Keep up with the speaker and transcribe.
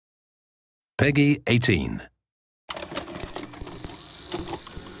Peggy 18.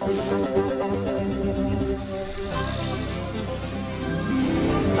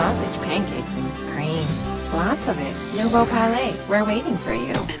 Sausage pancakes and cream. Lots of it. Nouveau Palais. We're waiting for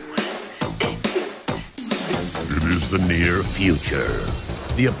you. It is the near future.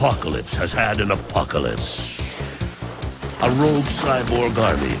 The apocalypse has had an apocalypse. A rogue cyborg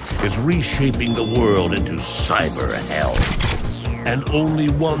army is reshaping the world into cyber hell. And only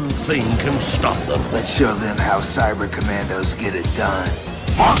one thing can stop them. Let's show them how cyber commandos get it done.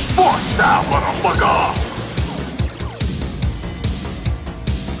 Mark 4 style, motherfucker!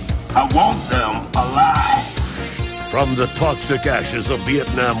 I want them alive. From the toxic ashes of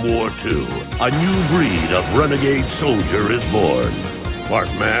Vietnam War II, a new breed of renegade soldier is born.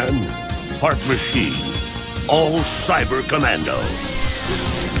 Part man, part machine. All cyber commando.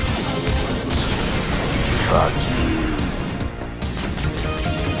 Fuck you.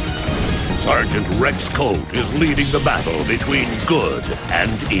 Sergeant Rex Colt is leading the battle between good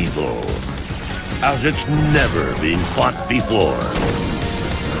and evil, as it's never been fought before.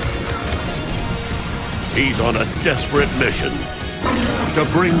 He's on a desperate mission to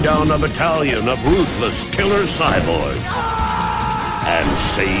bring down a battalion of ruthless killer cyborgs and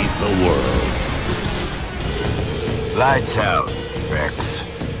save the world. Lights out, Rex.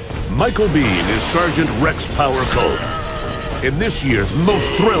 Michael Biehn is Sergeant Rex Power Colt in this year's most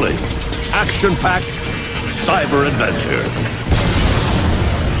thrilling, action-packed cyber adventure.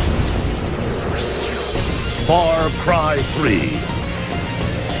 Far Cry 3.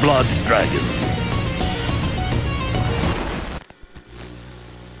 Blood Dragon.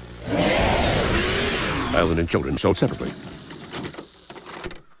 Island and children sold separately.